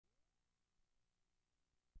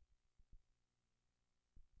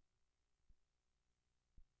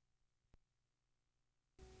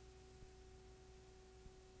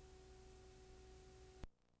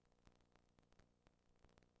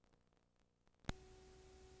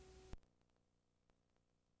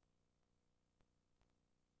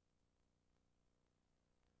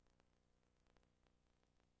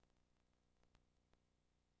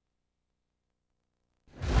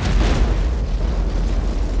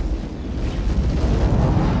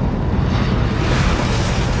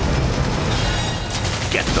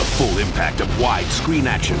impact of widescreen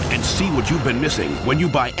action and see what you've been missing when you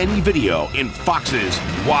buy any video in Fox's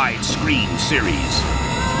Widescreen series.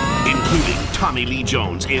 Including Tommy Lee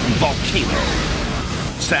Jones in Volcano,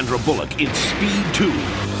 Sandra Bullock in Speed 2,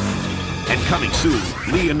 and coming soon,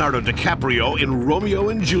 Leonardo DiCaprio in Romeo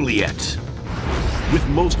and Juliet. With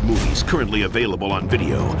most movies currently available on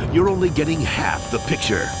video, you're only getting half the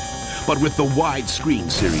picture. But with the Widescreen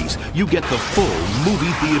series, you get the full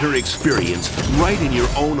movie theater experience right in your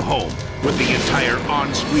own home, with the entire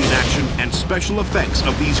on-screen action and special effects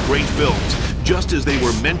of these great films, just as they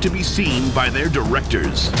were meant to be seen by their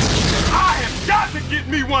directors. I have got to get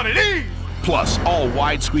me one of these! Plus, all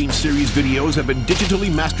Widescreen series videos have been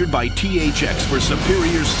digitally mastered by THX for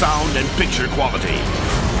superior sound and picture quality.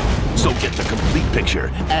 So get the complete picture.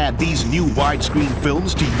 Add these new Widescreen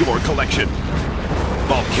films to your collection.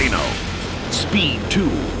 Volcano, Speed 2,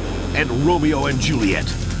 and Romeo and Juliet.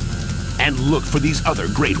 And look for these other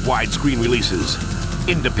great widescreen releases.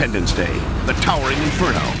 Independence Day, The Towering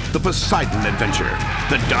Inferno, The Poseidon Adventure,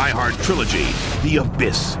 The Die Hard Trilogy, The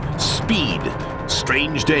Abyss, Speed,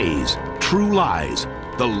 Strange Days, True Lies,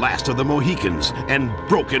 The Last of the Mohicans, and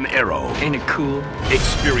Broken Arrow. Ain't it cool?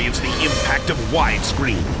 Experience the impact of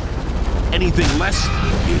widescreen. Anything less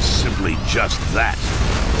is simply just that.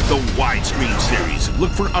 The Widescreen series.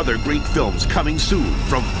 Look for other great films coming soon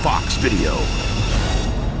from Fox Video.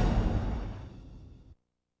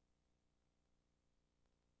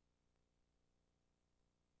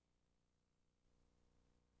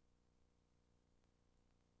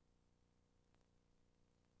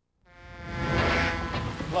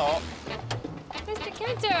 Hello. Mr.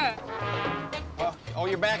 Kenter! Oh,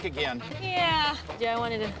 you're back again. Yeah, I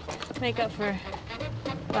wanted to make up for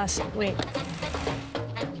last week.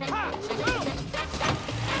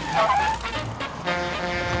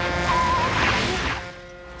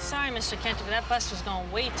 Sorry, Mr. Kenter, but that bus was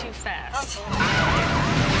going way too fast.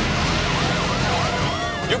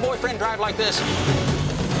 Your boyfriend drive like this?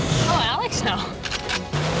 Oh, Alex, no.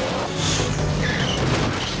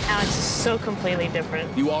 Alex is so completely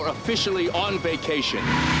different. You are officially on vacation.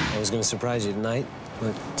 I was going to surprise you tonight,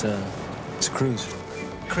 but it's a cruise.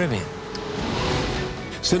 Caribbean.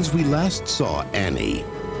 Since we last saw Annie,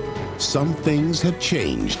 some things have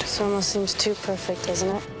changed. This almost seems too perfect, doesn't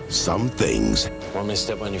it? Some things Want me to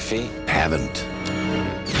step on your feet? haven't.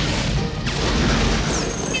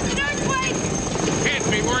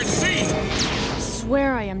 Can't be worth seeing. I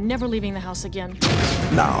swear I am never leaving the house again.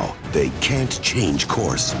 Now they can't change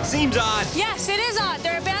course. Seems odd. Yes, it is odd.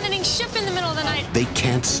 They're abandoning ship in the middle of the night. They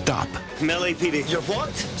can't stop. Melly PD. You're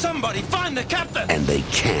what? Somebody find the captain! And they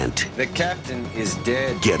can't The captain is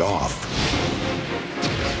dead. get off.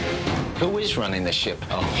 Who is running the ship?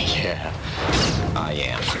 Oh, yeah, I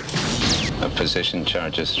am. A position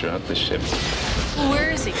charges throughout the ship.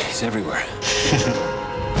 Where is he? He's everywhere.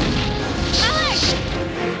 Alex!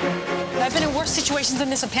 I've been in worse situations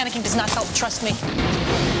than this, and panicking does not help. Trust me.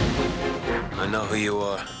 I know who you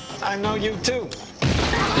are. I know you too.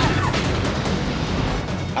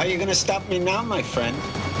 How are you gonna stop me now, my friend?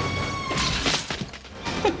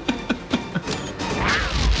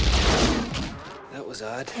 That was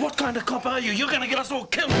odd. What kind of cop are you? You're gonna get us all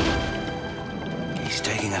killed. He's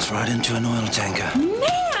taking us right into an oil tanker.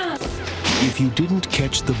 Man! If you didn't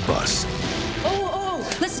catch the bus,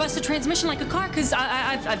 Let's bust the transmission like a car, because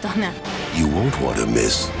I've done that. you won't want to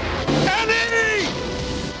miss Annie!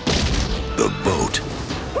 the boat.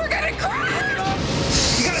 We're gonna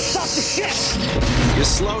crash! You gotta stop the ship! You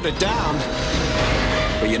slowed her down,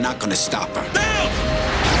 but you're not gonna stop her.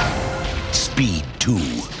 Speed 2,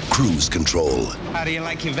 cruise control. How do you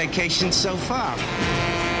like your vacation so far?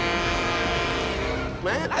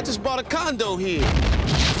 Man, I just bought a condo here.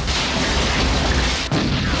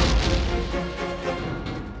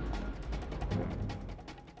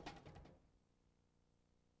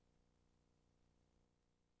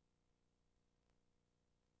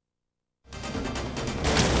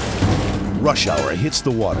 Rush Hour hits the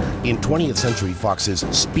water in 20th Century Fox's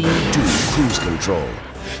Speed 2 Cruise Control,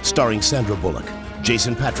 starring Sandra Bullock,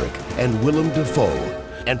 Jason Patric, and Willem Dafoe,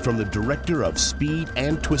 and from the director of Speed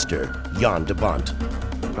and Twister, Jan de Bont.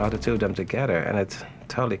 Brought the two of them together, and it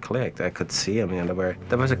totally clicked. I could see them, you know,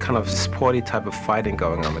 there was a kind of sporty type of fighting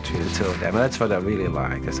going on between the two of them, and that's what I really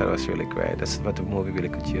liked. I thought it was really great. That's what the movie really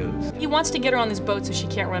could use. He wants to get her on this boat so she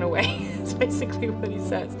can't run away. That's basically what he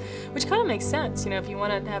says, which kind of makes sense. You know, if you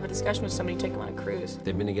want to have a discussion with somebody, take them on a cruise.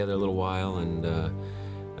 They've been together a little while, and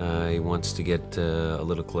he wants to get a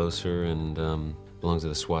little closer, and belongs to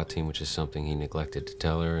the SWAT team, which is something he neglected to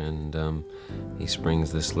tell her, and he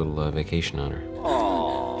springs this little vacation on her.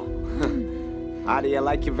 Aww. How do you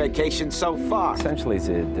like your vacation so far? Essentially, he's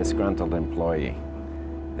a disgruntled employee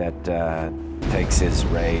that takes his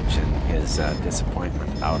rage and his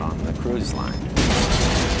disappointment out on the cruise line.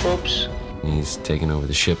 Oops. He's taken over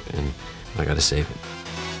the ship, and I gotta save it.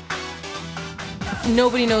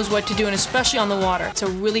 Nobody knows what to do, and especially on the water. It's a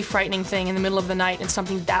really frightening thing in the middle of the night and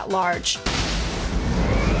something that large.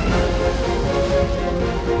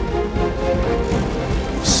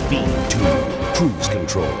 Speed to cruise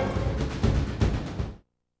control.